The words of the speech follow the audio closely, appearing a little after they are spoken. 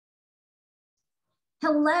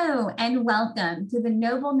Hello and welcome to the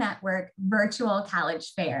Noble Network Virtual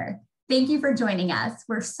College Fair. Thank you for joining us.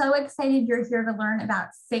 We're so excited you're here to learn about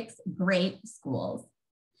 6 great schools.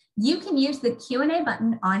 You can use the Q&A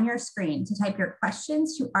button on your screen to type your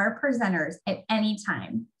questions to our presenters at any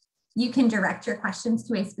time. You can direct your questions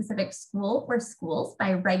to a specific school or schools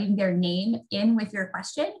by writing their name in with your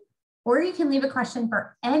question, or you can leave a question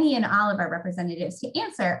for any and all of our representatives to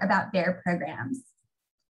answer about their programs.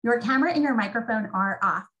 Your camera and your microphone are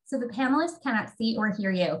off, so the panelists cannot see or hear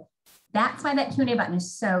you. That's why that Q&A button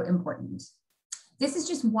is so important. This is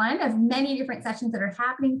just one of many different sessions that are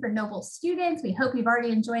happening for Noble students. We hope you've already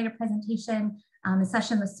enjoyed a presentation, a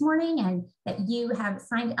session this morning, and that you have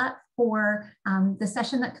signed up for the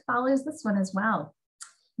session that follows this one as well.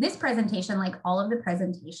 This presentation, like all of the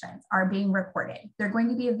presentations, are being recorded. They're going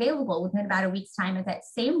to be available within about a week's time at that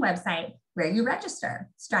same website where you register,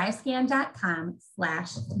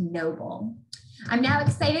 strivescan.com/noble. I'm now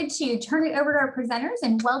excited to turn it over to our presenters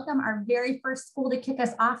and welcome our very first school to kick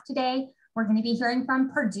us off today. We're going to be hearing from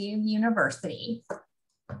Purdue University.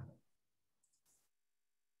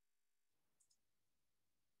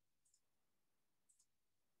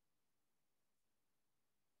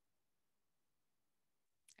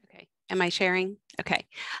 Am I sharing? Okay.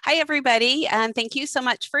 Hi, everybody. Thank you so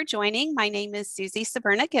much for joining. My name is Susie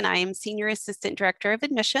Sabernick, and I am Senior Assistant Director of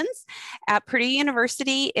Admissions at Purdue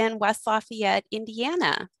University in West Lafayette,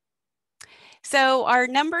 Indiana. So our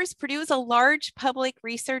numbers, Purdue is a large public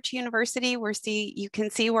research university. You can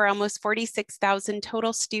see we're almost 46,000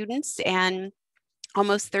 total students and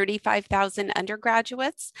almost 35,000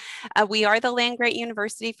 undergraduates. We are the land-grant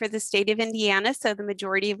university for the state of Indiana, so the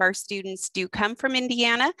majority of our students do come from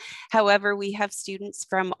Indiana. However, we have students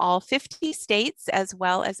from all 50 states, as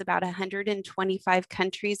well as about 125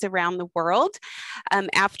 countries around the world.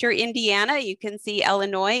 After Indiana, you can see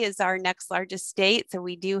Illinois is our next largest state, so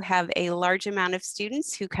we do have a large amount of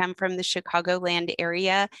students who come from the Chicagoland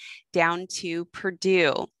area down to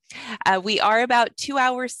Purdue. We are about 2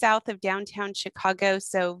 hours south of downtown Chicago,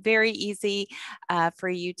 so very easy for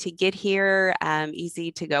you to get here,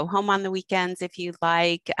 easy to go home on the weekends if you'd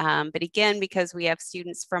like. But again, because we have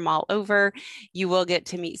students from all over, you will get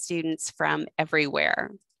to meet students from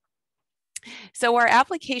everywhere. So our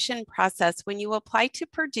application process, when you apply to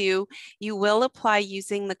Purdue, you will apply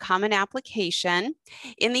using the common application.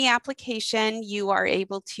 In the application, you are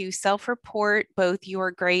able to self-report both your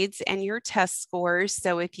grades and your test scores.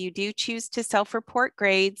 So if you do choose to self-report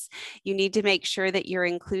grades, you need to make sure that you're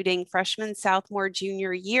including freshman, sophomore,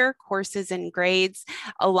 junior year courses and grades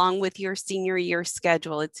along with your senior year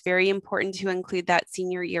schedule. It's very important to include that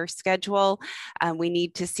senior year schedule. We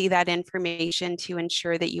need to see that information to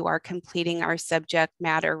ensure that you are completing our subject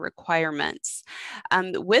matter requirements.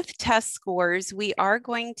 With test scores, we are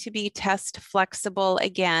going to be test flexible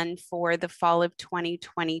again for the fall of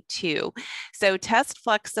 2022. So test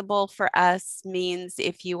flexible for us means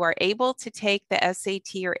if you are able to take the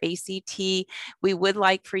SAT or ACT, we would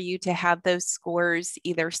like for you to have those scores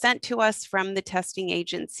either sent to us from the testing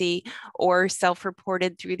agency or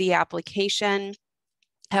self-reported through the application.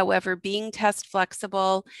 However, being test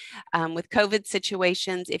flexible with COVID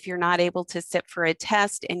situations, if you're not able to sit for a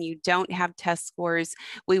test and you don't have test scores,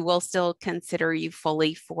 we will still consider you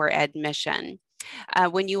fully for admission.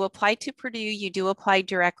 When you apply to Purdue, you do apply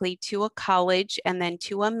directly to a college and then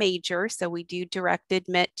to a major. So we do direct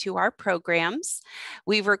admit to our programs.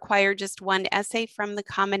 We require just one essay from the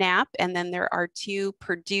Common App, and then there are 2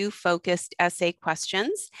 Purdue-focused essay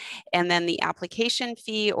questions, and then the application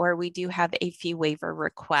fee, or we do have a fee waiver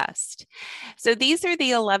request. So these are the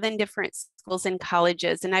 11 different schools and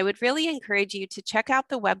colleges, and I would really encourage you to check out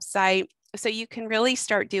the website so you can really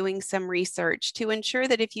start doing some research to ensure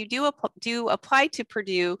that if you do apply to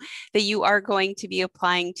Purdue, that you are going to be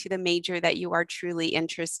applying to the major that you are truly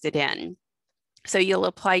interested in. So you'll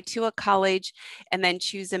apply to a college and then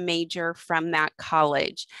choose a major from that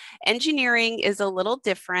college. Engineering is a little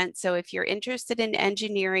different. So if you're interested in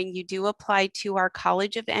engineering, you do apply to our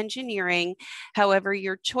College of Engineering. However,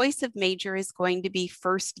 your choice of major is going to be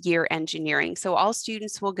first year engineering. So all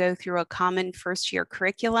students will go through a common first year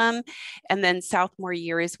curriculum, and then sophomore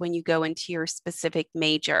year is when you go into your specific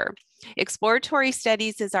major. Exploratory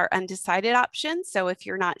studies is our undecided option. So if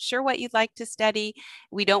you're not sure what you'd like to study,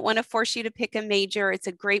 we don't want to force you to pick a major. It's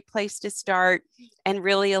a great place to start and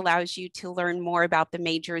really allows you to learn more about the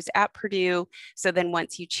majors at Purdue. So then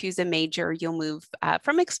once you choose a major, you'll move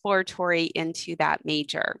from exploratory into that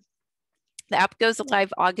major. The app goes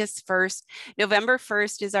live August 1st. November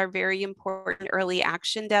 1st is our very important early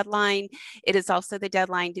action deadline. It is also the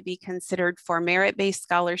deadline to be considered for merit-based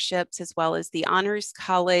scholarships as well as the Honors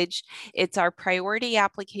College. It's our priority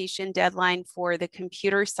application deadline for the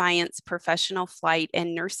computer science, professional flight,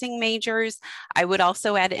 and nursing majors. I would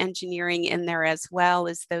also add engineering in there as well,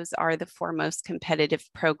 as those are the four most competitive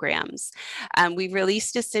programs. We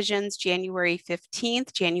released decisions January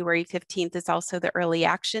 15th. January 15th is also the early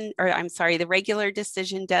action, or I'm sorry, the regular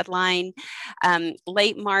decision deadline.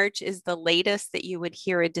 Late March is the latest that you would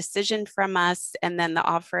hear a decision from us, and then the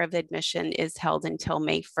offer of admission is held until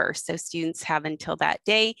May 1st. So students have until that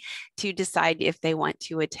day to decide if they want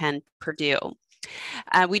to attend Purdue.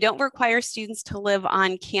 We don't require students to live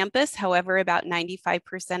on campus. However, about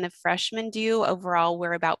 95% of freshmen do. Overall,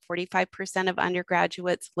 we're about 45% of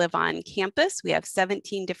undergraduates live on campus. We have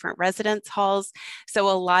 17 different residence halls, so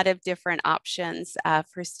a lot of different options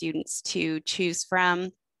for students to choose from.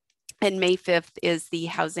 And May 5th is the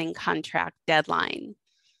housing contract deadline.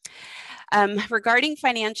 Regarding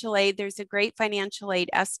financial aid, there's a great financial aid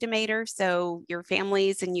estimator. So your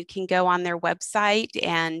families, and you can go on their website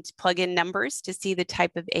and plug in numbers to see the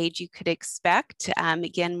type of aid you could expect.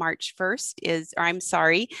 Again, November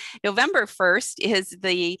 1st is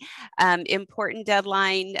the important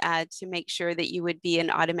deadline to make sure that you would be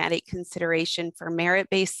an automatic consideration for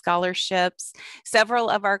merit-based scholarships. Several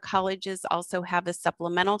of our colleges also have a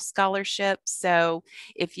supplemental scholarship. So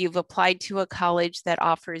if you've applied to a college that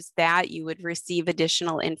offers that, you would receive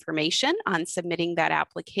additional information on submitting that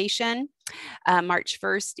application. March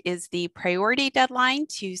 1st is the priority deadline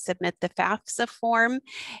to submit the FAFSA form.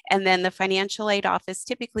 And then the financial aid office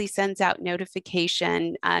typically sends out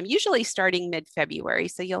notification, usually starting mid-February.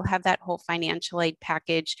 So you'll have that whole financial aid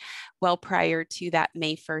package well prior to that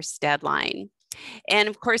May 1st deadline. And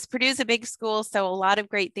of course, Purdue's a big school, so a lot of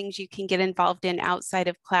great things you can get involved in outside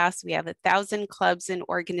of class. We have 1,000 clubs and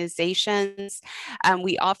organizations.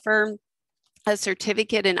 We offer a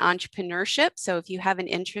certificate in entrepreneurship. So if you have an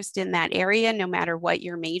interest in that area, no matter what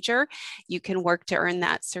your major, you can work to earn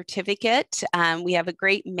that certificate. We have a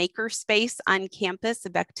great maker space on campus,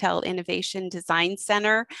 the Bechtel Innovation Design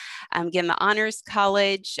Center. Again, the Honors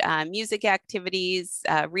College, music activities,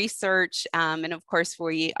 research, and of course,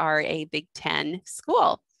 we are a Big Ten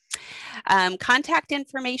school. Contact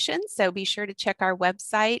information, so be sure to check our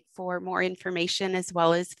website for more information as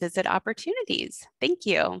well as visit opportunities. Thank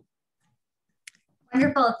you.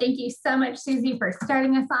 Wonderful. Thank you so much, Susie, for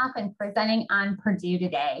starting us off and presenting on Purdue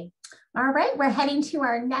today. All right, we're heading to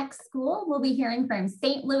our next school. We'll be hearing from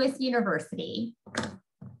St. Louis University.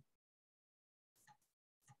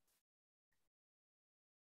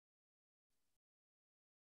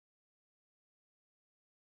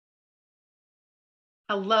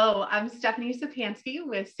 Hello, I'm Stephanie Sapansky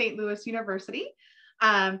with St. Louis University.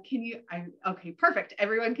 Okay, perfect.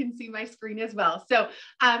 Everyone can see my screen as well. So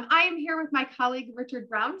I am here with my colleague, Richard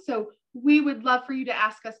Brown. So we would love for you to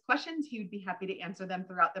ask us questions. He would be happy to answer them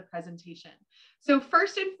throughout the presentation. So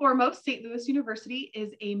first and foremost, St. Louis University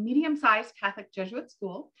is a medium-sized Catholic Jesuit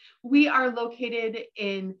school. We are located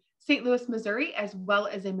in St. Louis, Missouri, as well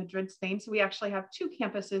as in Madrid, Spain. So we actually have 2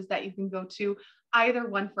 campuses that you can go to, either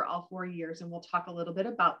one for all 4 years, and we'll talk a little bit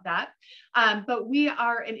about that. But we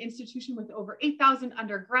are an institution with over 8,000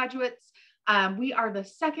 undergraduates. We are the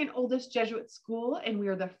second oldest Jesuit school, and we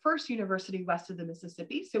are the first university west of the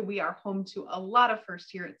Mississippi. So we are home to a lot of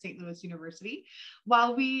firsts here at St. Louis University.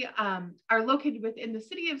 While we are located within the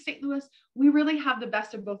city of St. Louis, we really have the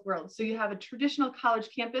best of both worlds. So you have a traditional college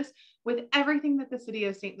campus with everything that the city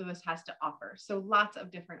of St. Louis has to offer. So lots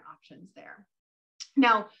of different options there.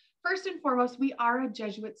 Now, first and foremost, we are a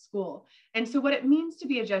Jesuit school. And so what it means to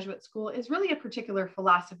be a Jesuit school is really a particular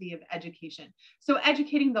philosophy of education. So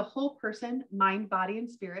educating the whole person, mind, body, and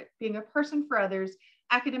spirit, being a person for others,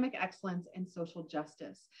 academic excellence, and social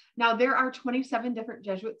justice. Now, there are 27 different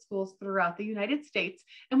Jesuit schools throughout the United States,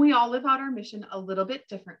 and we all live out our mission a little bit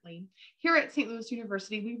differently. Here at St. Louis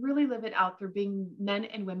University, we really live it out through being men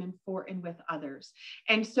and women for and with others.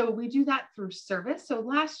 And so we do that through service. So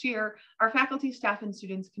last year, our faculty, staff, and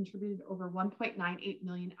students contributed over 1.98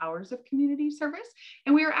 million hours of community service,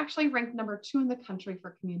 and we are actually ranked #2 in the country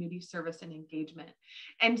for community service and engagement.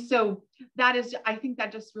 And so that is, I think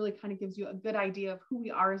that just really kind of gives you a good idea of who we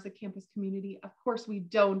are as a campus community. Of course, we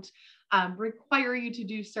don't require you to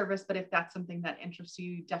do service, but if that's something that interests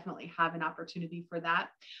you, you definitely have an opportunity for that.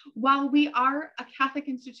 While we are a Catholic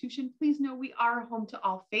institution, please know we are home to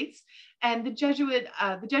all faiths, and the Jesuit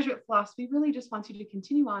philosophy really just wants you to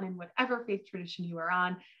continue on in whatever faith tradition you are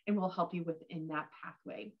on, and we'll help you within that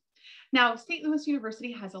pathway. Now, St. Louis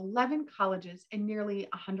University has 11 colleges and nearly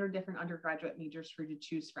 100 different undergraduate majors for you to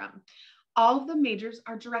choose from. All of the majors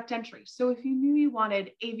are direct entry. So if you knew you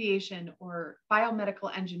wanted aviation or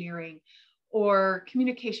biomedical engineering or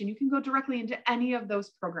communication, you can go directly into any of those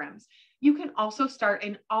programs. You can also start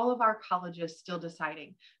in all of our colleges still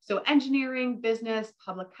deciding. So engineering, business,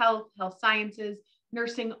 public health, health sciences,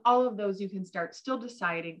 nursing, all of those you can start still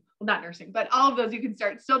deciding, well, not nursing, but all of those you can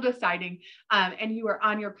start still deciding, and you are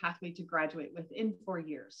on your pathway to graduate within 4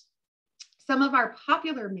 years. Some of our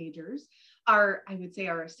popular majors are, I would say,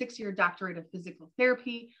 our 6-year doctorate of physical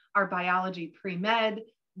therapy, our biology pre-med,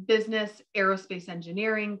 business, aerospace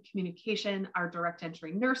engineering, communication, our direct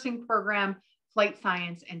entry nursing program, flight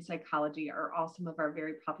science, and psychology are all some of our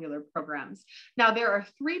very popular programs. Now, there are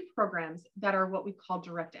 3 programs that are what we call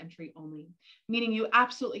direct entry only, meaning you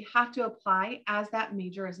absolutely have to apply as that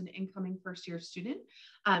major as an incoming first-year student.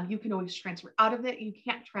 You can always transfer out of it. You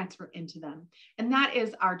can't transfer into them. And that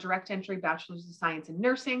is our direct entry Bachelor's of Science in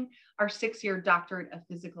Nursing, our 6-year doctorate of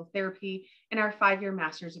physical therapy, and our 5-year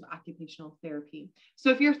Master's of Occupational Therapy.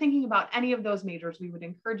 So if you're thinking about any of those majors, we would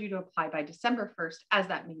encourage you to apply by December 1st as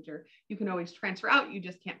that major. You can always transfer out, you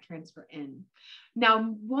just can't transfer in. Now,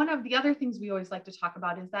 one of the other things we always like to talk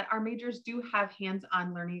about is that our majors do have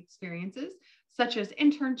hands-on learning experiences, such as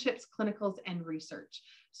internships, clinicals, and research.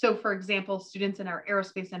 So for example, students in our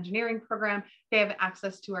aerospace engineering program, they have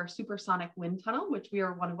access to our supersonic wind tunnel, which we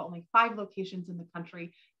are one of only 5 locations in the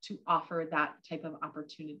country to offer that type of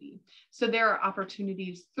opportunity. So there are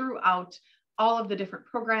opportunities throughout all of the different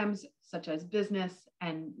programs, such as business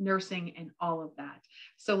and nursing and all of that.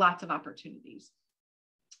 So lots of opportunities.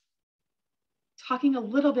 Talking a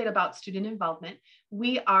little bit about student involvement,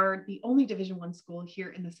 we are the only Division I school here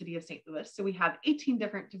in the city of St. Louis. So we have 18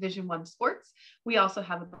 different Division I sports. We also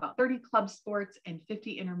have about 30 club sports and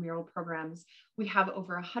 50 intramural programs. We have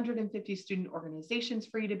over 150 student organizations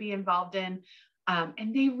for you to be involved in.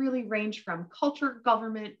 And they really range from culture,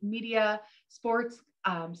 government, media, sports,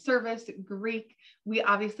 service, Greek. We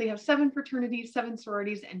obviously have 7 fraternities, 7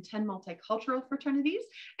 sororities, and 10 multicultural fraternities.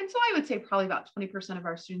 And so I would say probably about 20% of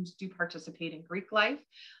our students do participate in Greek life.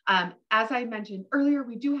 As I mentioned earlier,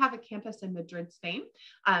 we do have a campus in Madrid, Spain.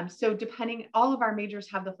 So depending, all of our majors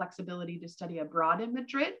have the flexibility to study abroad in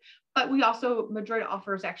Madrid, but Madrid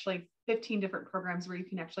offers actually 15 different programs where you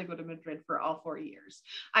can actually go to Madrid for all 4 years.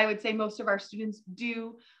 I would say most of our students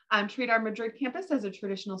do treat our Madrid campus as a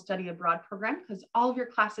traditional study abroad program because all of your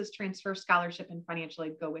classes, transfer, scholarship, and financial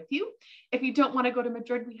aid go with you. If you don't want to go to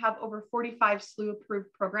Madrid, we have over 45 SLU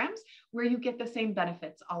approved programs where you get the same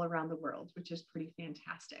benefits all around the world, which is pretty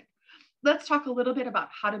fantastic. Let's talk a little bit about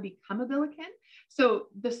how to become a Billiken. So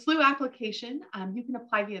the SLU application, you can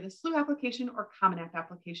apply via the SLU application or Common App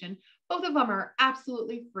application. Both of them are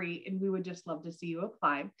absolutely free, and we would just love to see you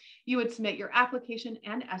apply. You would submit your application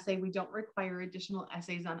and essay. We don't require additional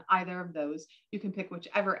essays on either of those. You can pick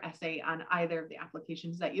whichever essay on either of the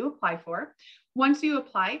applications that you apply for. Once you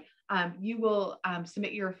apply, you will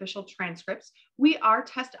submit your official transcripts. We are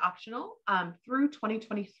test optional through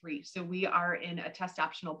 2023. So we are in a test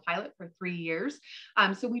optional pilot for 3 years.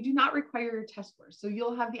 So we do not require your test scores. So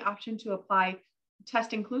you'll have the option to apply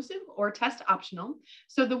test inclusive or test optional.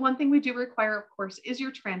 So the one thing we do require, of course, is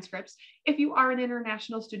your transcripts. If you are an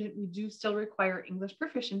international student, we do still require English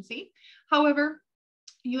proficiency. However,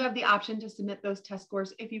 you have the option to submit those test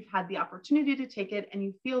scores if you've had the opportunity to take it and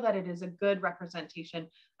you feel that it is a good representation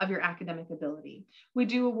of your academic ability. We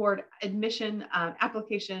do award admission,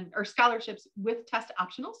 application, or scholarships with test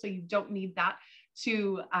optional, so you don't need that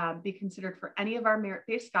to be considered for any of our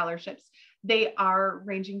merit-based scholarships. They are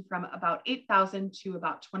ranging from about $8,000 to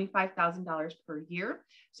about $25,000 per year.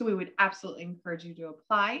 So we would absolutely encourage you to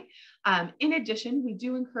apply. In addition, we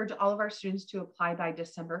do encourage all of our students to apply by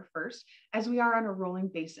December 1st, as we are on a rolling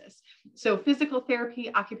basis. So physical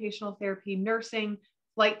therapy, occupational therapy, nursing,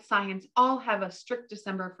 flight science, all have a strict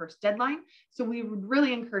December 1st deadline. So we would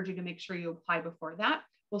really encourage you to make sure you apply before that.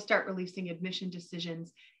 We'll start releasing admission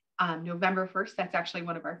decisions November 1st. That's actually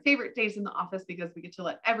one of our favorite days in the office because we get to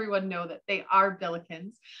let everyone know that they are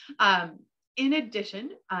Billikens. In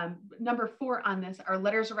addition, number 4 on this are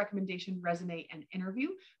letters of recommendation, resume, and interview.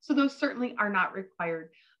 So those certainly are not required.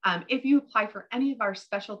 If you apply for any of our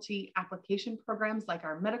specialty application programs, like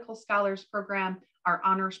our medical scholars program, our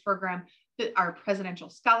honors program, our presidential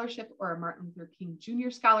scholarship, or a Martin Luther King Jr.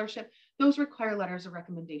 scholarship, those require letters of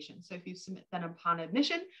recommendation. So if you submit them upon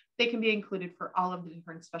admission, they can be included for all of the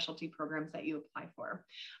different specialty programs that you apply for.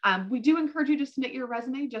 We do encourage you to submit your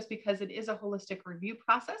resume just because it is a holistic review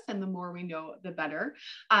process, and the more we know, the better.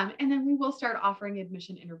 And then we will start offering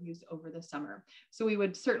admission interviews over the summer. So we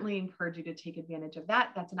would certainly encourage you to take advantage of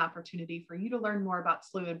that. That's an opportunity for you to learn more about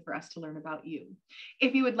SLU and for us to learn about you.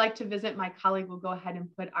 If you would like to visit, my colleague will go ahead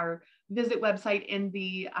and put our visit website in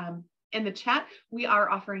the chat. We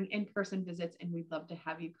are offering in-person visits, and we'd love to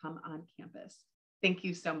have you come on campus. Thank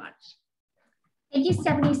you so much. Thank you,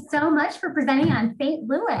 Stephanie, so much for presenting on St.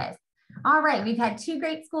 Louis. All right, we've had 2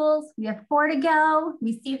 great schools. We have 4 to go.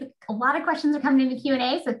 We see a lot of questions are coming into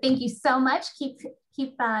Q&A, so thank you so much. Keep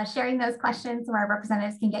sharing those questions so our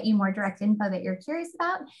representatives can get you more direct info that you're curious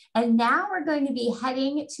about. And now we're going to be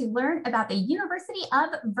heading to learn about the University of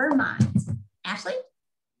Vermont. Ashley?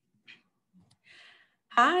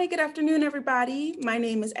 Hi, good afternoon, everybody. My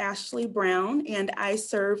name is Ashley Brown, and I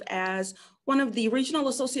serve as one of the regional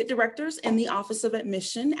associate directors in the Office of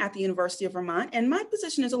Admission at the University of Vermont. And my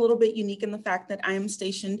position is a little bit unique in the fact that I am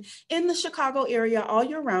stationed in the Chicago area all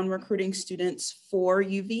year round recruiting students for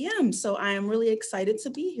UVM. So I am really excited to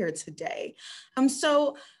be here today.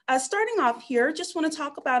 Starting off here, just want to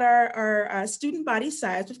talk about our student body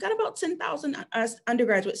size. We've got about 10,000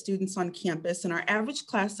 undergraduate students on campus, and our average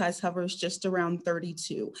class size hovers just around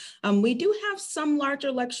 32. We do have some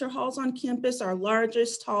larger lecture halls on campus. Our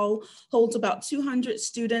largest hall holds about 200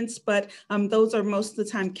 students, but those are most of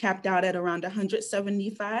the time capped out at around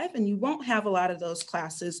 175, and you won't have a lot of those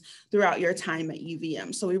classes throughout your time at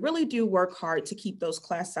UVM. So we really do work hard to keep those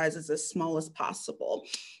class sizes as small as possible.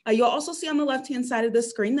 You'll also see on the left-hand side of the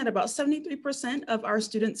screen that about 73% of our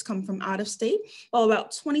students come from out of state, while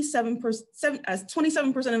about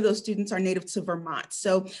 27% of those students are native to Vermont.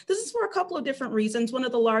 So this is for a couple of different reasons. One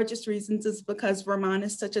of the largest reasons is because Vermont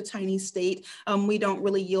is such a tiny state. We don't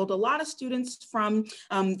really yield a lot of students from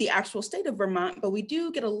the actual state of Vermont, but we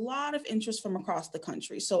do get a lot of interest from across the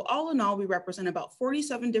country. So all in all, we represent about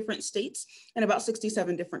 47 different states and about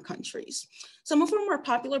 67 different countries. Some of our more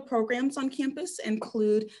popular programs on campus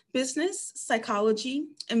include business, psychology,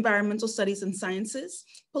 environmental studies and sciences,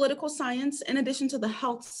 political science, in addition to the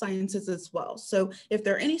health sciences as well. So if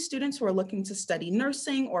there are any students who are looking to study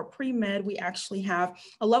nursing or pre-med, we actually have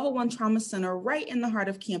a level 1 trauma center right in the heart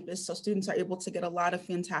of campus. So students are able to get a lot of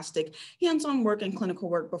fantastic hands-on work and clinical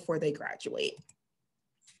work before they graduate.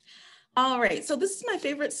 All right, so this is my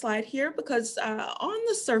favorite slide here because on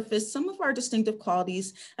the surface, some of our distinctive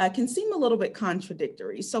qualities can seem a little bit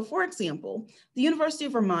contradictory. So for example, the University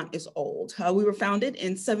of Vermont is old. We were founded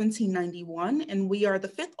in 1791, and we are the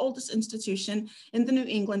 5th oldest institution in the New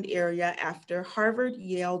England area after Harvard,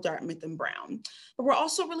 Yale, Dartmouth, and Brown. But we're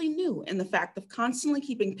also really new in the fact of constantly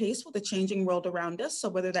keeping pace with the changing world around us. So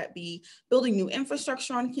whether that be building new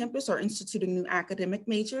infrastructure on campus or instituting new academic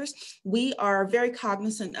majors, we are very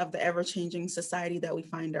cognizant of the ever-changing society that we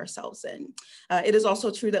find ourselves in. It is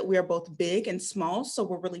also true that we are both big and small. So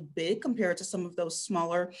we're really big compared to some of those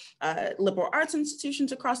smaller liberal arts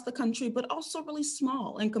institutions across the country, but also really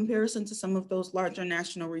small in comparison to some of those larger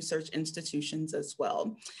national research institutions as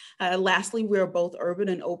well. Lastly, we are both urban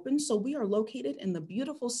and open. So we are located in the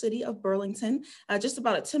beautiful city of Burlington, just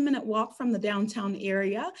about a 10-minute walk from the downtown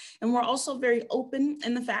area. And we're also very open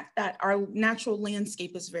in the fact that our natural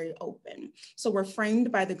landscape is very open. So we're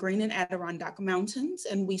framed by the Green and Adirondack Mountains,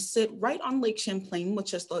 and we sit right on Lake Champlain,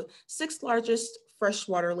 which is the 6th largest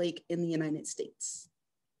freshwater lake in the United States.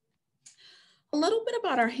 A little bit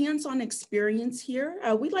about our hands-on experience here.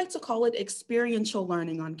 We like to call it experiential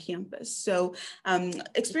learning on campus. So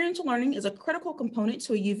experiential learning is a critical component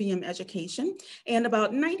to a UVM education, and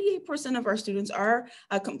about 98% of our students are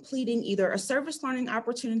completing either a service learning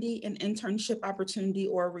opportunity, an internship opportunity,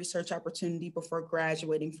 or a research opportunity before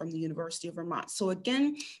graduating from the University of Vermont. So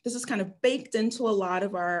again, this is kind of baked into a lot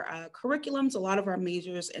of our curriculums, a lot of our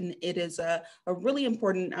majors, and it is a really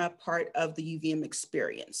important part of the UVM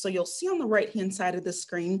experience. So you'll see on the right-hand side of the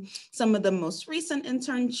screen some of the most recent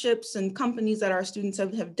internships and companies that our students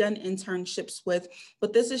have done internships with,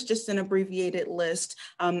 but this is just an abbreviated list.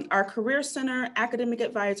 Our Career Center, academic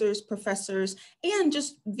advisors, professors, and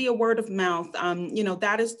just via word of mouth, you know,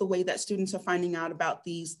 that is the way that students are finding out about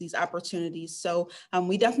these opportunities. So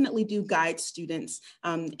we definitely do guide students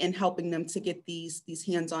in helping them to get these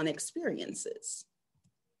hands-on experiences.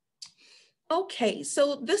 Okay,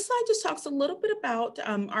 so this slide just talks a little bit about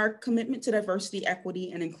our commitment to diversity,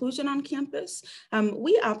 equity, and inclusion on campus.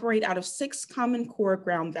 We operate out of 6 common core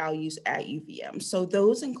ground values at UVM. So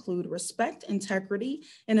those include respect, integrity,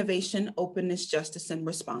 innovation, openness, justice, and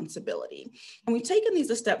responsibility. And we've taken these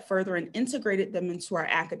a step further and integrated them into our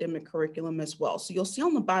academic curriculum as well. So you'll see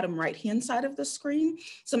on the bottom right-hand side of the screen,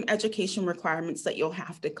 some education requirements that you'll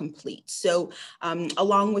have to complete. So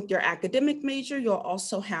along with your academic major, you'll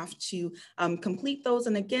also have to complete those.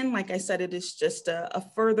 And again, like I said, it is just a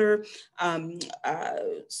further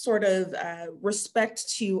sort of respect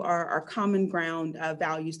to our common ground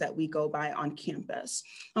values that we go by on campus.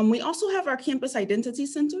 We also have our campus identity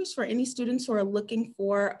centers for any students who are looking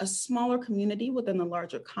for a smaller community within the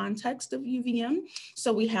larger context of UVM.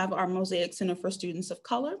 So we have our Mosaic Center for Students of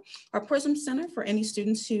Color, our Prism Center for any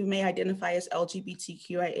students who may identify as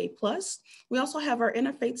LGBTQIA+. We also have our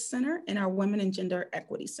Interfaith Center and our Women and Gender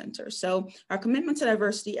Equity Center. So our commitment to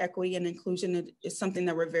diversity, equity, and inclusion is something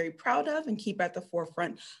that we're very proud of and keep at the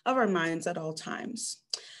forefront of our minds at all times.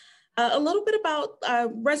 A little bit about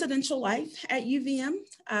residential life at UVM.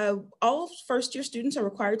 All first-year students are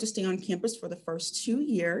required to stay on campus for the first 2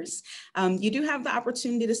 years. You do have the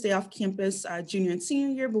opportunity to stay off campus junior and senior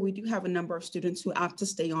year, but we do have a number of students who opt to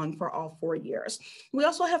stay on for all 4 years. We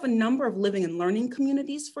also have a number of living and learning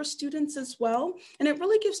communities for students as well, and it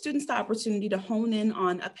really gives students the opportunity to hone in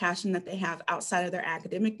on a passion that they have outside of their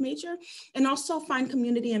academic major, and also find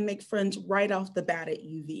community and make friends right off the bat at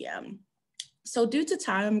UVM. So due to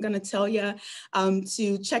time, I'm going to tell you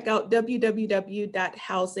to check out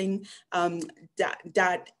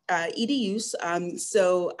www.housing.edu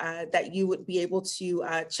so that you would be able to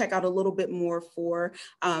check out a little bit more for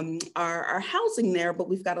our housing there, but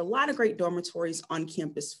we've got a lot of great dormitories on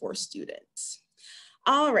campus for students.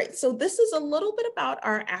 All right, so this is a little bit about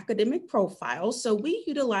our academic profile. So we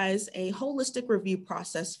utilize a holistic review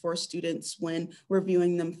process for students when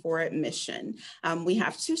reviewing them for admission. We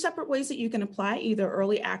have 2 separate ways that you can apply, either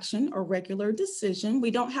early action or regular decision. We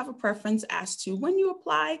don't have a preference as to when you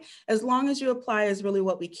apply. As long as you apply is really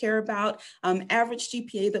what we care about. Average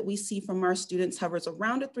GPA that we see from our students hovers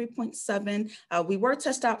around a 3.7. We were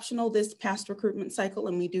test optional this past recruitment cycle,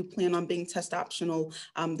 and we do plan on being test optional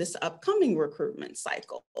this upcoming recruitment cycle.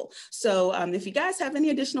 So if you guys have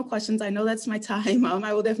any additional questions, I know that's my time.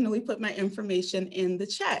 I will definitely put my information in the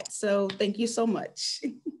chat. So thank you so much.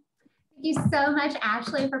 Thank you so much,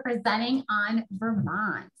 Ashley, for presenting on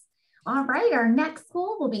Vermont. All right, our next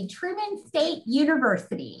school will be Truman State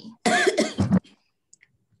University.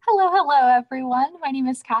 Hello, everyone. My name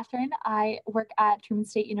is Catherine. I work at Truman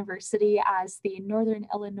State University as the Northern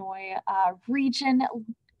Illinois region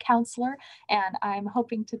counselor, and I'm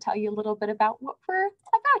hoping to tell you a little bit about what we're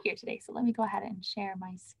about here today. So let me go ahead and share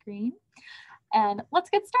my screen and let's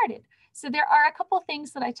get started. So there are a couple of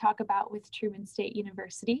things that I talk about with Truman State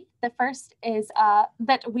University. The first is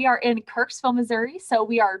that we are in Kirksville, Missouri. So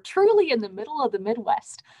we are truly in the middle of the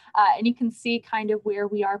Midwest. And you can see kind of where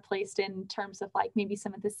we are placed in terms of like maybe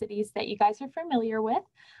some of the cities that you guys are familiar with.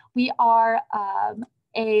 We are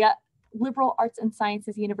a liberal arts and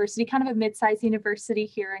sciences university, kind of a mid-sized university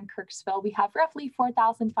here in Kirksville. We have roughly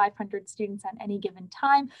 4,500 students at any given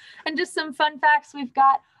time. And just some fun facts, we've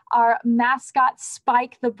got our mascot,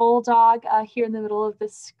 Spike the Bulldog, here in the middle of the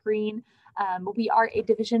screen. We are a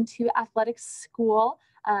Division II athletics school,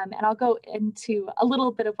 and I'll go into a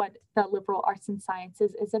little bit of what the liberal arts and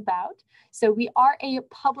sciences is about. So we are a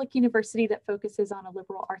public university that focuses on a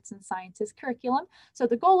liberal arts and sciences curriculum. So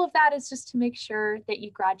the goal of that is just to make sure that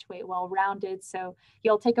you graduate well-rounded. So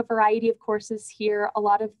you'll take a variety of courses here. A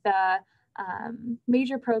lot of the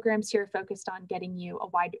major programs here are focused on getting you a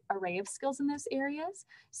wide array of skills in those areas.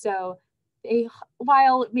 So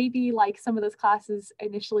while maybe like some of those classes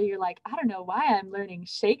initially you're like, I don't know why I'm learning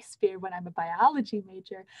Shakespeare when I'm a biology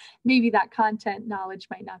major, maybe that content knowledge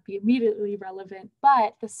might not be immediately relevant,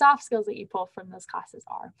 but the soft skills that you pull from those classes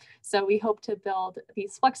are. So we hope to build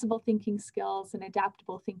these flexible thinking skills and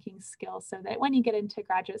adaptable thinking skills so that when you get into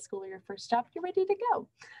graduate school or your first job, you're ready to go.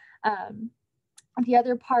 The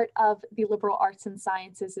other part of the liberal arts and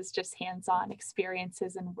sciences is just hands-on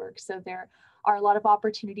experiences and work. So there are a lot of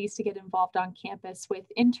opportunities to get involved on campus with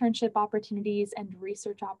internship opportunities and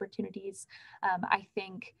research opportunities. I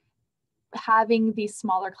think having these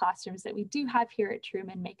smaller classrooms that we do have here at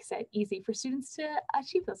Truman makes it easy for students to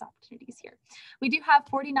achieve those opportunities here. We do have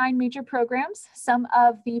 49 major programs. Some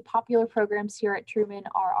of the popular programs here at Truman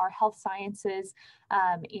are our health sciences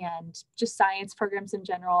and just science programs in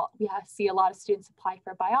general. We see a lot of students apply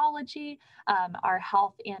for biology, our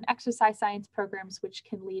health and exercise science programs, which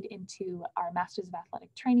can lead into our Masters of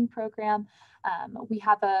Athletic Training program. We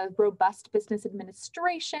have a robust business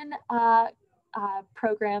administration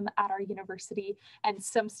program at our university, and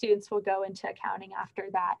some students will go into accounting after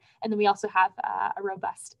that. And then we also have a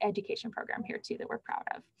robust education program here too that we're proud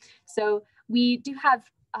of. So we do have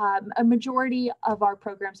a majority of our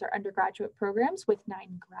programs are undergraduate programs with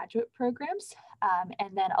 9 graduate programs.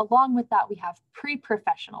 And then along with that, we have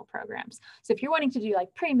pre-professional programs. So if you're wanting to do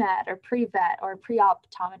like pre-med or pre-vet or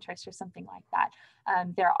pre-optometrist or something like that,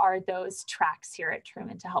 there are those tracks here at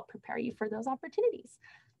Truman to help prepare you for those opportunities.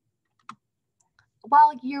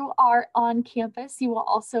 While you are on campus, you will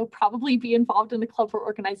also probably be involved in a club or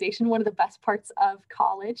organization, one of the best parts of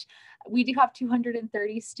college. We do have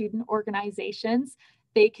 230 student organizations.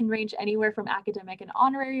 They can range anywhere from academic and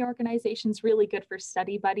honorary organizations, really good for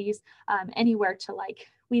study buddies, anywhere to like,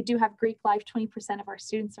 we do have Greek life, 20% of our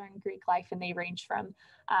students are in Greek life, and they range from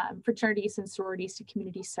fraternities and sororities to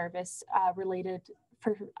community service related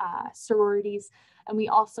for sororities. And we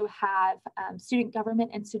also have student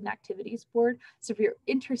government and student activities board. So if you're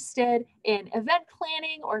interested in event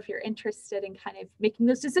planning, or if you're interested in kind of making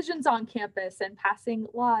those decisions on campus and passing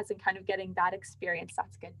laws and kind of getting that experience,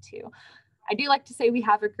 that's good too. I do like to say we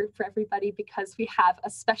have a group for everybody because we have a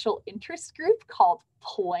special interest group called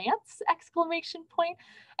PLANTS!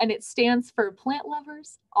 And it stands for plant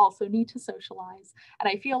lovers also need to socialize. And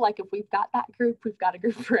I feel like if we've got that group, we've got a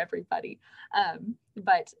group for everybody.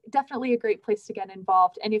 But definitely a great place to get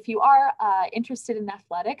involved. And if you are interested in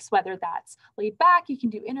athletics, whether that's laid back, you can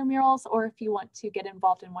do intramurals, or if you want to get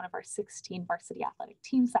involved in one of our 16 varsity athletic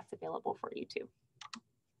teams, that's available for you too.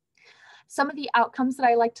 Some of the outcomes that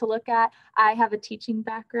I like to look at, I have a teaching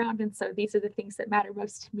background, and so these are the things that matter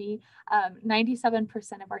most to me.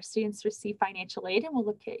 97% of our students receive financial aid, and we'll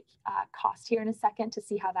look at cost here in a second to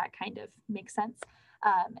see how that kind of makes sense.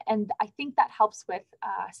 And I think that helps with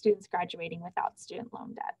students graduating without student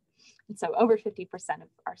loan debt. And so over 50% of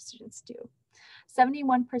our students do.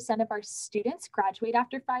 71% of our students graduate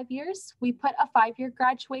after 5 years. We put a 5-year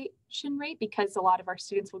graduation rate because a lot of our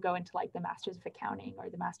students will go into like the Masters of Accounting or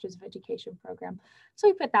the Masters of Education program. So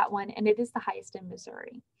we put that one, and it is the highest in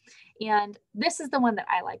Missouri. And this is the one that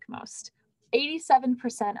I like most.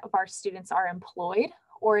 87% of our students are employed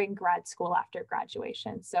or in grad school after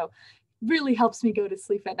graduation. So really helps me go to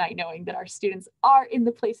sleep at night knowing that our students are in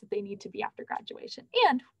the place that they need to be after graduation.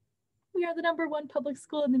 And we are the #1 public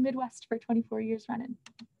school in the Midwest for 24 years running.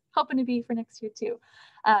 Hoping to be for next year too.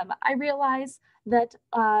 I realize that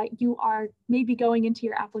you are maybe going into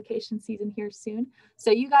your application season here soon.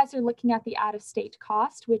 So you guys are looking at the out-of-state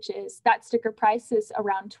cost, which is that sticker price is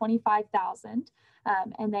around $25,000.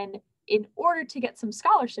 And then in order to get some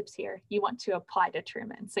scholarships here, you want to apply to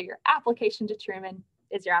Truman. So your application to Truman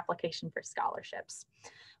is your application for scholarships.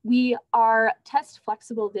 We are test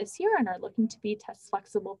flexible this year and are looking to be test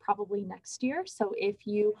flexible probably next year. So if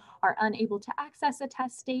you are unable to access a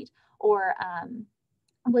test date or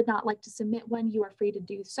would not like to submit one, you are free to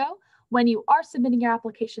do so. When you are submitting your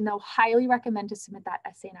application, though, highly recommend to submit that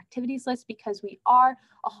essay and activities list because we are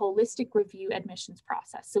a holistic review admissions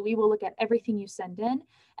process. So we will look at everything you send in,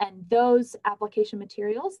 and those application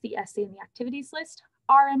materials, the essay and the activities list,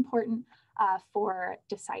 are important for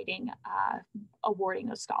deciding awarding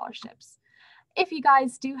those scholarships. If you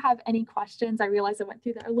guys do have any questions, I realize I went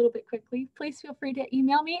through that a little bit quickly, please feel free to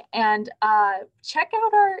email me and check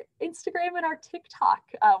out our Instagram and our TikTok.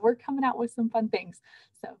 We're coming out with some fun things.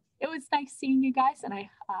 So it was nice seeing you guys, and I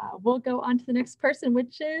will go on to the next person,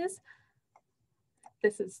 which is,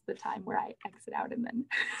 this is the time where I exit out and then.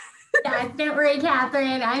 Yes, don't worry,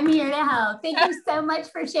 Catherine. I'm here to help. Thank you so much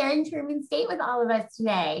for sharing Truman State with all of us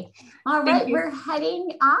today. All right, we're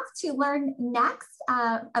heading off to learn next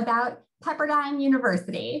about Pepperdine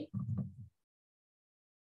University.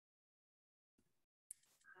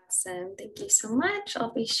 Awesome. Thank you so much.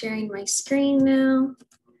 I'll be sharing my screen now.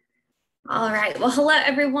 All right. Well, hello,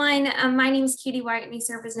 everyone. My name is Katie White, and I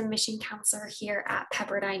serve as an admission counselor here at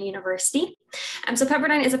Pepperdine University. So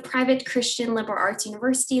Pepperdine is a private Christian liberal arts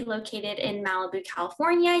university located in Malibu,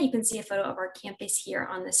 California. You can see a photo of our campus here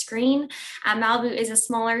on the screen. Malibu is a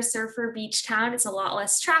smaller surfer beach town. It's a lot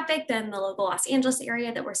less traffic than the local Los Angeles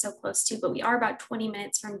area that we're so close to, but we are about 20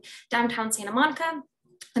 minutes from downtown Santa Monica.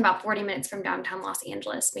 about 40 minutes from downtown Los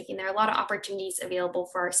Angeles, making there a lot of opportunities available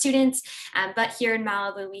for our students. But here in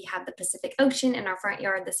Malibu, we have the Pacific Ocean in our front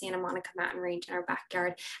yard, the Santa Monica Mountain Range in our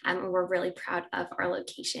backyard, and we're really proud of our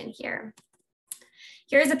location here.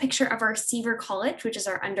 Here's a picture of our Seaver College, which is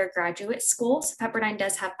our undergraduate school. So Pepperdine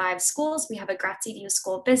does have 5 schools. We have a Grazie Dio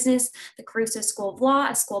School of Business, the Caruso School of Law,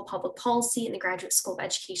 a School of Public Policy, and the Graduate School of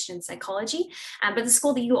Education and Psychology. But the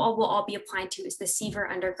school that you all will all be applying to is the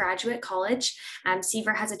Seaver Undergraduate College.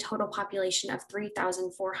 Seaver has a total population of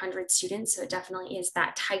 3,400 students, so it definitely is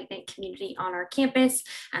that tight-knit community on our campus,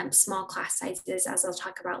 small class sizes, as I'll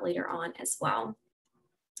talk about later on as well.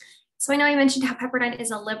 So I know I mentioned how Pepperdine is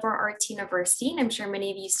a liberal arts university, and I'm sure many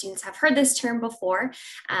of you students have heard this term before,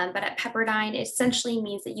 but at Pepperdine, it essentially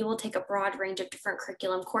means that you will take a broad range of different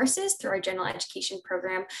curriculum courses through our general education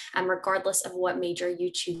program, regardless of what major you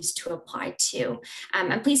choose to apply to.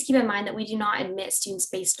 And please keep in mind that we do not admit students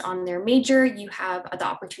based on their major. You have the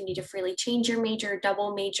opportunity to freely change your major,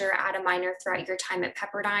 double major, add a minor throughout your time at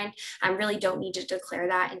Pepperdine. Really don't need to declare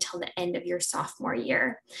that until the end of your sophomore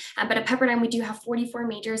year. But at Pepperdine, we do have 44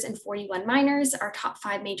 majors and 41 minors. Our top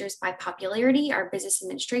 5 majors by popularity are business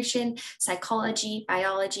administration, psychology,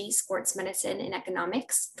 biology, sports medicine, and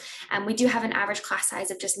economics. We do have an average class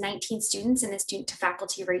size of just 19 students and a student to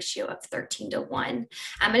faculty ratio of 13:1.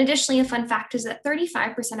 And additionally, a fun fact is that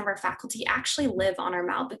 35% of our faculty actually live on our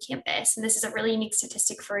Malibu campus. And this is a really unique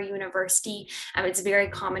statistic for a university. It's very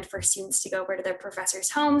common for students to go over to their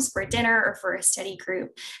professors' homes for dinner or for a study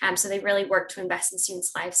group. So they really work to invest in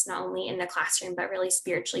students' lives, not only in the classroom, but really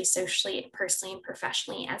spiritually, socially, personally, and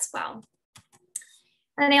professionally as well.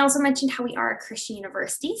 And I also mentioned how we are a Christian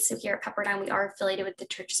university. So here at Pepperdine, we are affiliated with the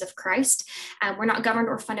Churches of Christ. We're not governed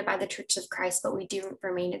or funded by the Churches of Christ, but we do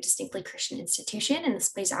remain a distinctly Christian institution. And this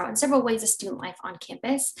plays out in several ways of student life on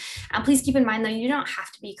campus. Please keep in mind, though, you don't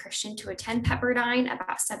have to be Christian to attend Pepperdine.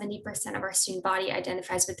 About 70% of our student body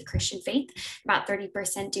identifies with the Christian faith. About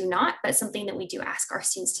 30% do not, but something that we do ask our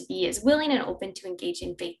students to be is willing and open to engage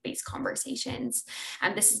in faith-based conversations.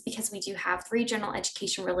 This is because we do have 3 general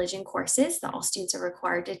education religion courses that all students are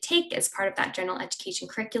required to take as part of that general education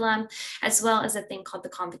curriculum, as well as a thing called the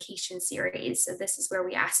convocation series. So this is where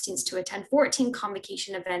we ask students to attend 14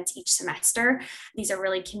 convocation events each semester. These are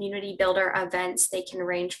really community builder events. They can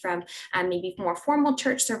range from maybe more formal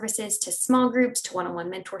church services to small groups to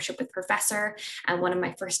one-on-one mentorship with professor. And one of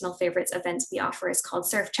my personal favorites events we offer is called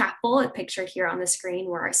Surf Chapel, pictured here on the screen,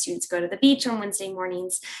 where our students go to the beach on Wednesday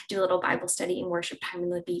mornings, do a little Bible study and worship time on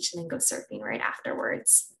the beach, and then go surfing right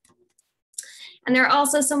afterwards. And there are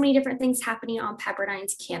also so many different things happening on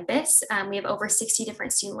Pepperdine's campus. We have over 60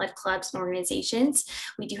 different student-led clubs and organizations.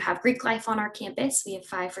 We do have Greek life on our campus. We have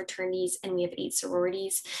 5 fraternities and we have 8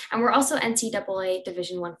 sororities. And we're also NCAA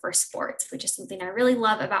Division I for sports, which is something I really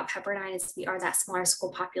love about Pepperdine, is we are that smaller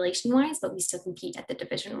school population-wise, but we still compete at the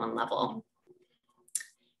Division I level.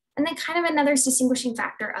 And then kind of another distinguishing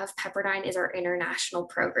factor of Pepperdine is our international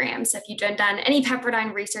programs. So if you've done any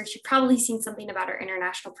Pepperdine research, you've probably seen something about our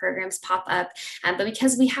international programs pop up. But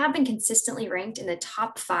because we have been consistently ranked in the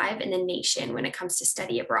top 5 in the nation when it comes to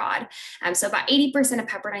study abroad. So about 80% of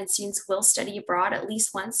Pepperdine students will study abroad at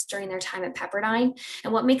least once during their time at Pepperdine.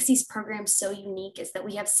 And what makes these programs so unique is that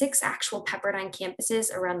we have 6 actual Pepperdine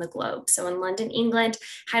campuses around the globe. So in London, England,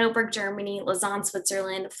 Heidelberg, Germany, Lausanne,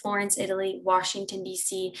 Switzerland, Florence, Italy, Washington,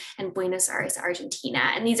 DC, and Buenos Aires, Argentina.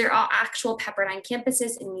 And these are all actual Pepperdine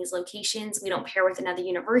campuses in these locations. We don't pair with another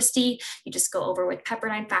university. You just go over with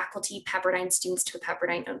Pepperdine faculty, Pepperdine students to a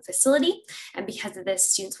Pepperdine-owned facility. And because of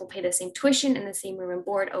this, students will pay the same tuition and the same room and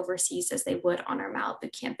board overseas as they would on our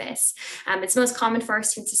Malibu campus. It's most common for our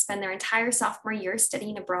students to spend their entire sophomore year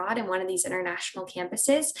studying abroad in one of these international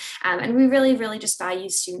campuses. And we really just value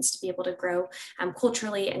students to be able to grow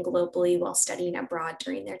culturally and globally while studying abroad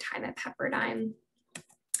during their time at Pepperdine.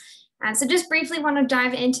 So just briefly want to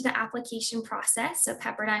dive into the application process. So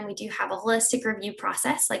Pepperdine, we do have a holistic review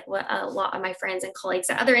process, like what a lot of my friends and colleagues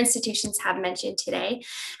at other institutions have mentioned today.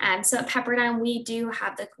 So at Pepperdine,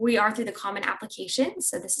 we are through the common application.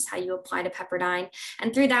 So this is how you apply to Pepperdine.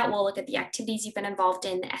 And through that, we'll look at the activities you've been involved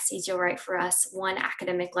in, the essays you'll write for us, 1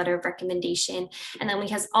 academic letter of recommendation. And then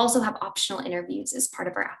we also have optional interviews as part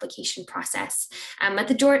of our application process. But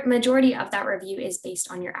the majority of that review is based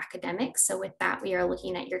on your academics. So with that, we are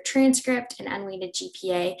looking at your transcript and unweighted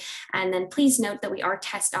GPA. And then please note that we are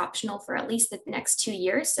test optional for at least the next 2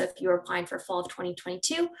 years. So if you're applying for fall of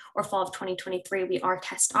 2022 or fall of 2023, we are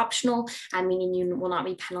test optional, meaning you will not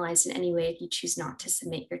be penalized in any way if you choose not to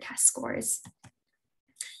submit your test scores.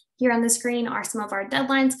 Here on the screen are some of our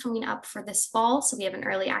deadlines coming up for this fall. So we have an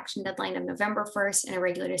early action deadline of November 1st and a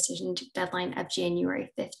regular decision deadline of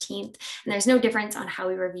January 15th. And there's no difference on how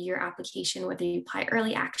we review your application, whether you apply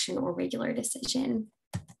early action or regular decision.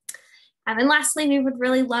 And lastly, we would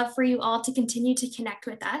really love for you all to continue to connect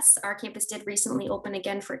with us. Our campus did recently open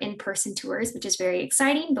again for in-person tours, which is very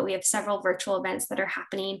exciting, but we have several virtual events that are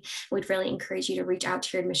happening. We'd really encourage you to reach out to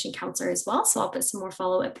your admission counselor as well. So I'll put some more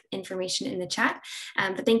follow-up information in the chat.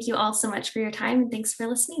 But thank you all so much for your time, and thanks for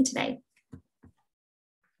listening today.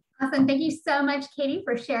 Awesome. Thank you so much, Katie,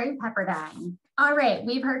 for sharing Pepperdine. All right,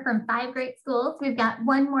 we've heard from 5 great schools. We've got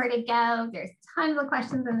one more to go. There's tons of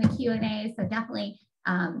questions in the Q&A, so definitely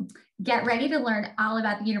get ready to learn all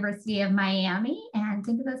about the University of Miami and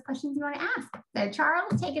think of those questions you want to ask. So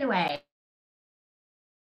Charles, take it away.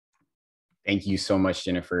 Thank you so much,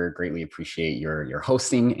 Jennifer. Greatly appreciate your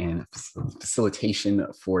hosting and facilitation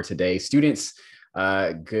for today. Students,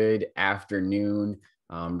 good afternoon.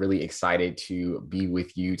 Really excited to be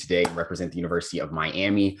with you today and represent the University of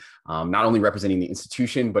Miami, not only representing the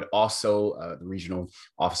institution, but also the regional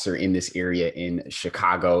officer in this area in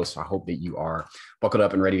Chicago. So I hope that you are buckled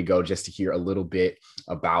up and ready to go just to hear a little bit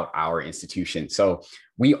about our institution. So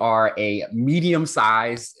we are a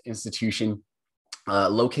medium-sized institution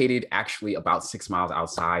located actually about 6 miles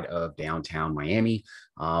outside of downtown Miami.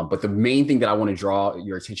 But the main thing that I want to draw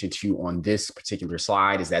your attention to on this particular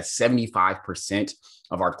slide is that 75%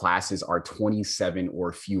 of our classes are 27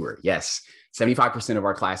 or fewer. Yes, 75% of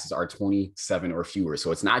our classes are 27 or fewer.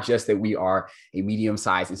 So it's not just that we are a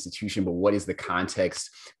medium-sized institution, but what is the context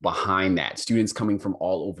behind that? Students coming from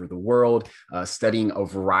all over the world, studying a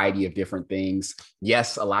variety of different things.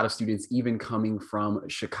 Yes, a lot of students even coming from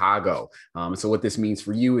Chicago. So what this means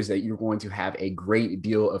for you is that you're going to have a great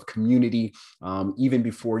deal of community even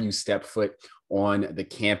before you step foot on the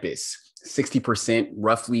campus. 60%,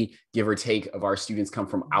 roughly, give or take, of our students come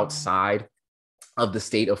from outside of the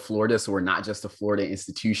state of Florida. So we're not just a Florida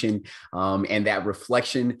institution. And that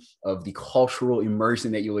reflection of the cultural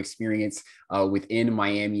immersion that you'll experience within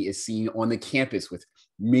Miami is seen on the campus with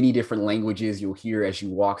many different languages you'll hear as you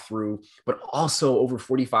walk through, but also over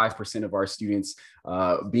 45% of our students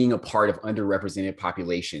being a part of underrepresented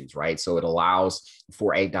populations, right? So it allows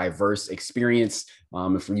for a diverse experience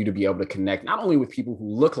for you to be able to connect not only with people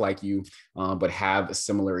who look like you, but have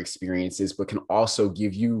similar experiences, but can also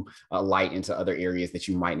give you a light into other areas that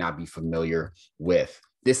you might not be familiar with.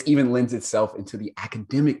 This even lends itself into the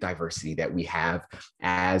academic diversity that we have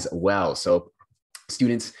as well. So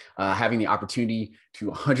students having the opportunity to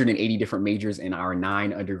 180 different majors in our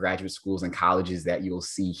 9 undergraduate schools and colleges that you'll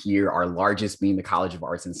see here, our largest being the College of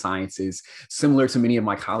Arts and Sciences. Similar to many of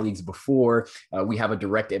my colleagues before, we have a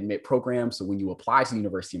direct admit program. So when you apply to the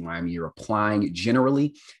University of Miami, you're applying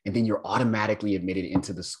generally, and then you're automatically admitted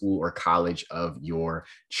into the school or college of your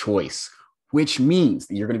choice, which means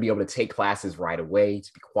that you're going to be able to take classes right away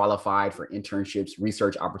to be qualified for internships,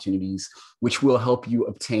 research opportunities, which will help you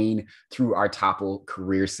obtain through our Topple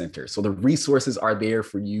Career Center. So the resources are there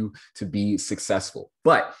for you to be successful.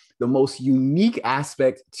 But the most unique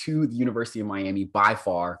aspect to the University of Miami by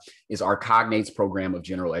far is our Cognates program of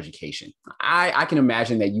general education. I can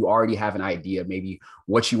imagine that you already have an idea, maybe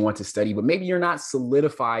what you want to study, but maybe you're not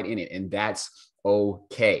solidified in it, and that's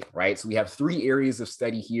okay, right? So we have 3 areas of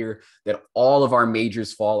study here that all of our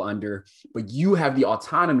majors fall under, but you have the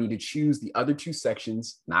autonomy to choose the other 2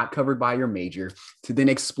 sections not covered by your major to then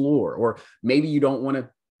explore. Or maybe you don't want to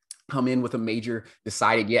come in with a major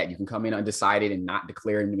decided yet. You can come in undecided and not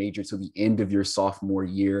declare a major till the end of your sophomore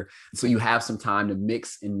year. So you have some time to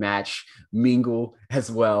mix and match, mingle as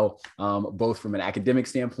well, both from an academic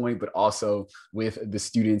standpoint, but also with the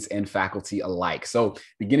students and faculty alike. So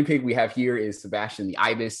the guinea pig we have here is Sebastian the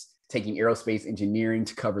Ibis, taking aerospace engineering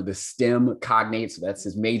to cover the STEM cognate. So that's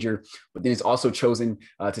his major, but then he's also chosen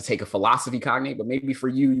to take a philosophy cognate, but maybe for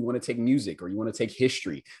you, you want to take music or you want to take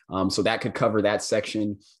history. So that could cover that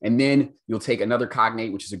section. And then you'll take another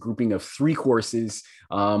cognate, which is a grouping of 3 courses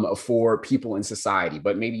for people in society,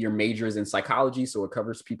 but maybe your major is in psychology. So it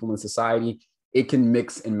covers people in society. It can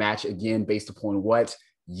mix and match again, based upon what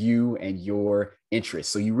you and your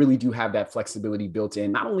interests. So you really do have that flexibility built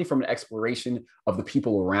in, not only from an exploration of the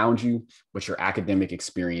people around you, but your academic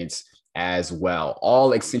experience as well,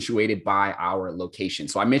 all accentuated by our location.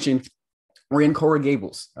 So I mentioned We're in Coral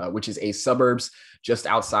Gables, which is a suburbs just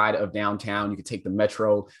outside of downtown. You can take the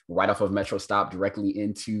metro right off of Metro Stop directly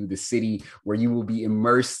into the city, where you will be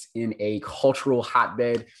immersed in a cultural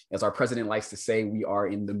hotbed. As our president likes to say, we are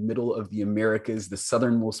in the middle of the Americas, the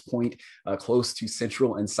southernmost point, close to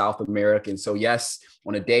Central and South America. And so yes,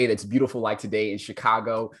 on a day that's beautiful like today in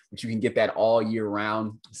Chicago, but you can get that all year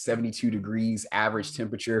round, 72 degrees average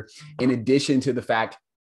temperature, in addition to the fact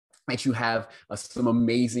that you have some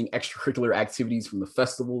amazing extracurricular activities, from the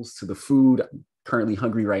festivals to the food. I'm currently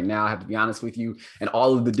hungry right now, I have to be honest with you, and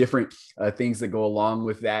all of the different things that go along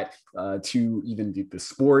with that, to even the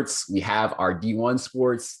sports. We have our D1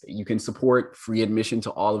 sports that you can support, free admission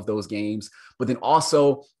to all of those games, but then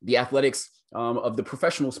also the athletics of the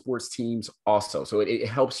professional sports teams also. So it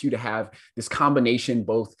helps you to have this combination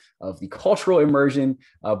both of the cultural immersion,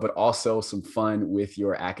 but also some fun with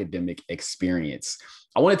your academic experience.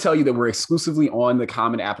 I want to tell you that we're exclusively on the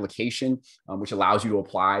Common Application, which allows you to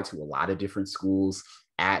apply to a lot of different schools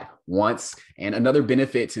at once. And another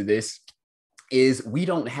benefit to this is we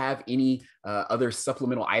don't have any other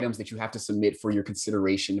supplemental items that you have to submit for your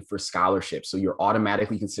consideration for scholarships. So you're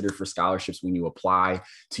automatically considered for scholarships when you apply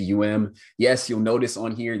to UM. Yes, you'll notice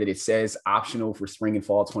on here that it says optional for spring and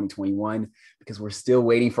fall 2021, because we're still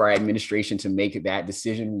waiting for our administration to make that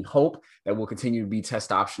decision. We hope that will continue to be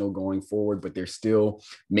test optional going forward, but they're still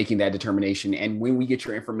making that determination. And when we get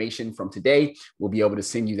your information from today, we'll be able to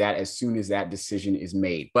send you that as soon as that decision is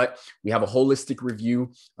made. But we have a holistic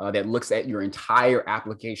review that looks at your entire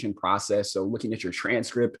application process. So looking at your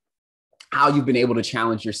transcript, how you've been able to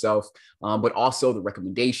challenge yourself, but also the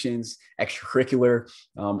recommendations, extracurricular,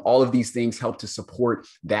 all of these things help to support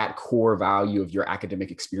that core value of your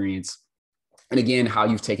academic experience. And again, how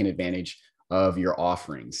you've taken advantage of your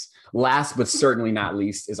offerings. Last, but certainly not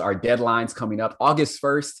least, is our deadlines coming up August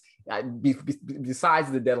 1st.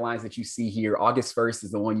 Besides the deadlines that you see here, August 1st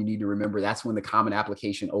is the one you need to remember. That's when the Common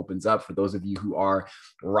Application opens up for those of you who are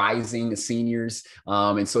rising seniors.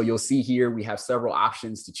 And so you'll see here, we have several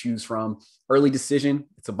options to choose from. Early decision,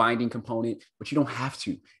 it's a binding component, but you don't have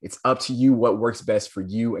to. It's up to you what works best for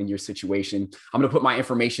you and your situation. I'm going to put my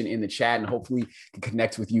information in the chat and hopefully can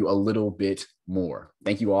connect with you a little bit more.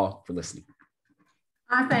 Thank you all for listening.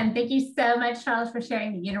 Awesome. Thank you so much, Charles, for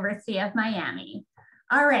sharing the University of Miami.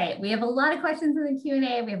 All right, we have a lot of questions in the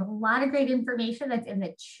Q&A. We have a lot of great information that's in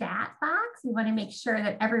the chat box. We want to make sure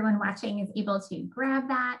that everyone watching is able to grab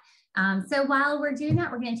that. So while we're doing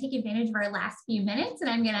that, we're going to take advantage of our last few minutes, and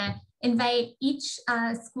I'm going to invite each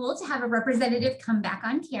school to have a representative come back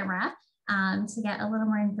on camera to get a little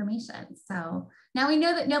more information. So now we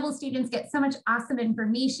know that Noble students get so much awesome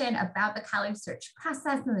information about the college search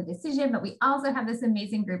process and the decision, but we also have this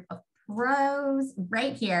amazing group of pros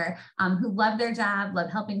right here who love their job, love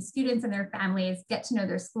helping students and their families get to know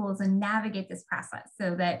their schools and navigate this process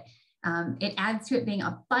so that it adds to it being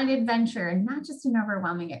a fun adventure and not just an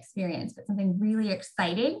overwhelming experience, but something really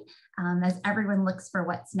exciting as everyone looks for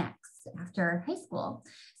what's next after high school.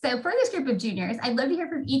 So for this group of juniors, I'd love to hear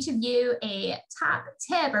from each of you a top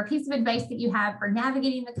tip or piece of advice that you have for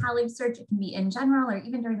navigating the college search. It can be in general or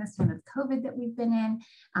even during this time of COVID that we've been in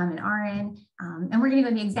and are in. And we're going to go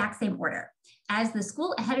in the exact same order. As the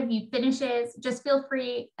school ahead of you finishes, just feel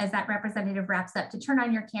free, as that representative wraps up, to turn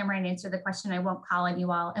on your camera and answer the question. I won't call on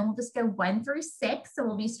you all, and we'll just go 1 through 6. So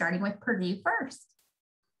we'll be starting with Purdue first.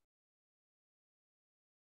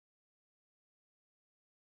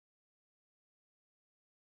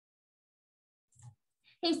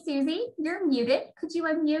 Hey, Susie, you're muted. Could you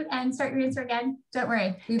unmute and start your answer again? Don't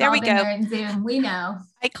worry. We've all been there in Zoom. We know.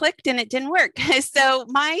 I clicked and it didn't work. So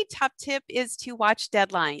my top tip is to watch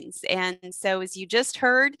deadlines. And so as you just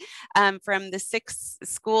heard from the 6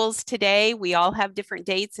 schools today, we all have different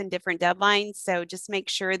dates and different deadlines. So just make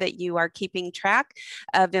sure that you are keeping track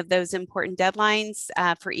of those important deadlines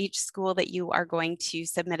for each school that you are going to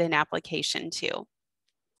submit an application to.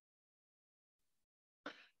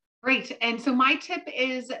 Great. And so my tip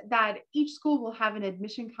is that each school will have an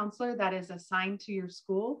admission counselor that is assigned to your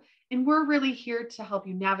school. And we're really here to help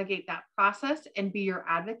you navigate that process and be your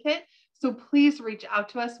advocate. So please reach out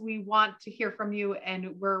to us. We want to hear from you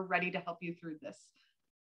and we're ready to help you through this.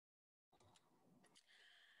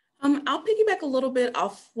 I'll piggyback a little bit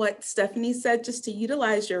off what Stephanie said, just to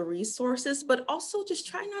utilize your resources, but also just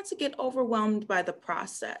try not to get overwhelmed by the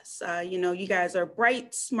process. You guys are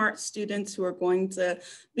bright, smart students who are going to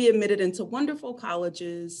be admitted into wonderful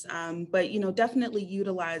colleges, but definitely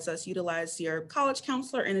utilize us, utilize your college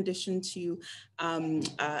counselor in addition to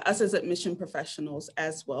us as admission professionals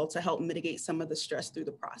as well to help mitigate some of the stress through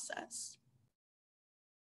the process.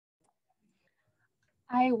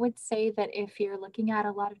 I would say that if you're looking at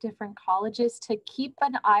a lot of different colleges, to keep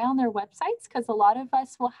an eye on their websites, because a lot of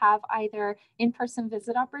us will have either in-person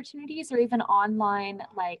visit opportunities or even online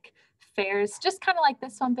like fairs, just kind of like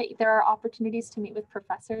this one, but there are opportunities to meet with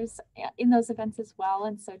professors in those events as well.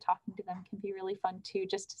 And so talking to them can be really fun too,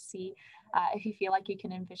 just to see if you feel like you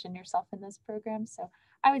can envision yourself in those programs. So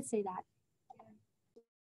I would say that.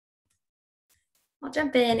 I'll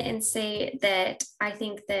jump in and say that I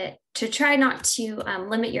think that to try not to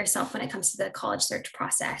limit yourself when it comes to the college search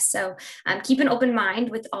process. So keep an open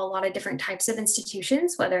mind with a lot of different types of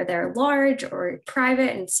institutions, whether they're large or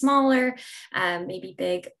private and smaller, maybe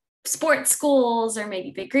big sports schools or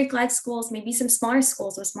maybe big Greek-led schools, maybe some smaller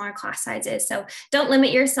schools with smaller class sizes. So don't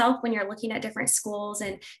limit yourself when you're looking at different schools,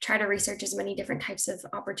 and try to research as many different types of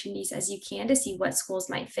opportunities as you can to see what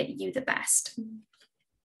schools might fit you the best.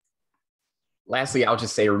 Lastly, I'll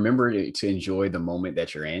just say, remember to enjoy the moment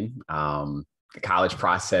that you're in. The college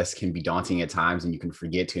process can be daunting at times, and you can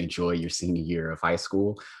forget to enjoy your senior year of high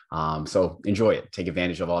school. So enjoy it. Take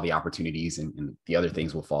advantage of all the opportunities, and the other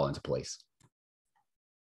things will fall into place.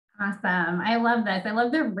 Awesome. I love this. I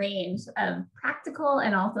love the range of practical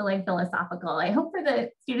and also like philosophical. I hope for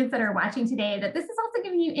the students that are watching today that this is also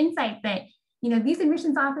giving you insight that, you know, these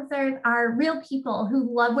admissions officers are real people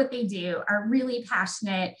who love what they do, are really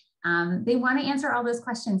passionate. They want to answer all those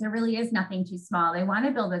questions. There really is nothing too small. They want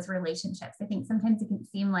to build those relationships. I think sometimes it can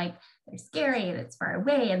seem like they're scary and it's far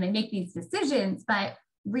away and they make these decisions, but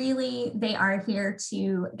really they are here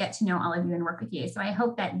to get to know all of you and work with you. So I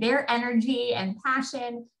hope that their energy and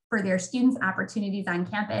passion for their students' opportunities on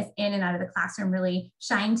campus in and out of the classroom really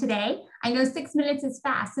shine today. I know 6 minutes is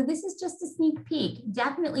fast, so this is just a sneak peek.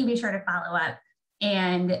 Definitely be sure to follow up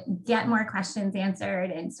and get more questions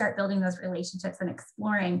answered and start building those relationships and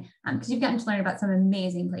exploring, because you've gotten to learn about some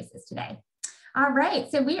amazing places today. All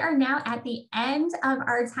right, so we are now at the end of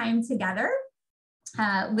our time together,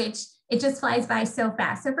 which it just flies by so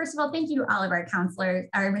fast. So first of all, thank you to all of our counselors,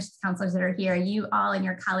 our admissions counselors that are here. You all and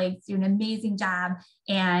your colleagues do an amazing job.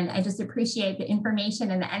 And I just appreciate the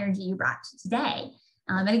information and the energy you brought today.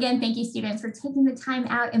 And again, thank you students for taking the time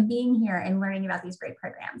out and being here and learning about these great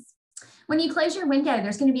programs. When you close your window,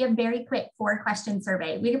 there's going to be a very quick 4-question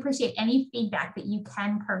survey. We'd appreciate any feedback that you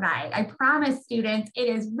can provide. I promise students, it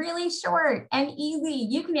is really short and easy.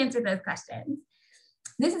 You can answer those questions.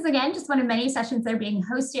 This is, again, just one of many sessions that are being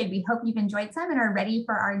hosted. We hope you've enjoyed some and are ready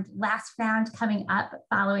for our last round coming up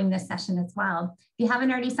following this session as well. If you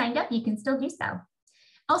haven't already signed up, you can still do so.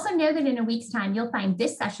 Also know that in a week's time, you'll find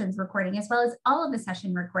this session's recording as well as all of the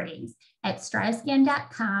session recordings at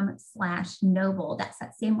stratascan.com/noble. That's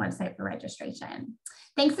that same website for registration.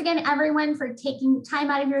 Thanks again, everyone, for taking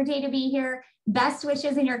time out of your day to be here. Best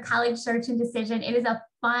wishes in your college search and decision. It is a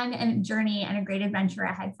fun and journey and a great adventure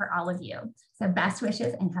ahead for all of you. So best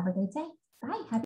wishes and have a great day. Bye.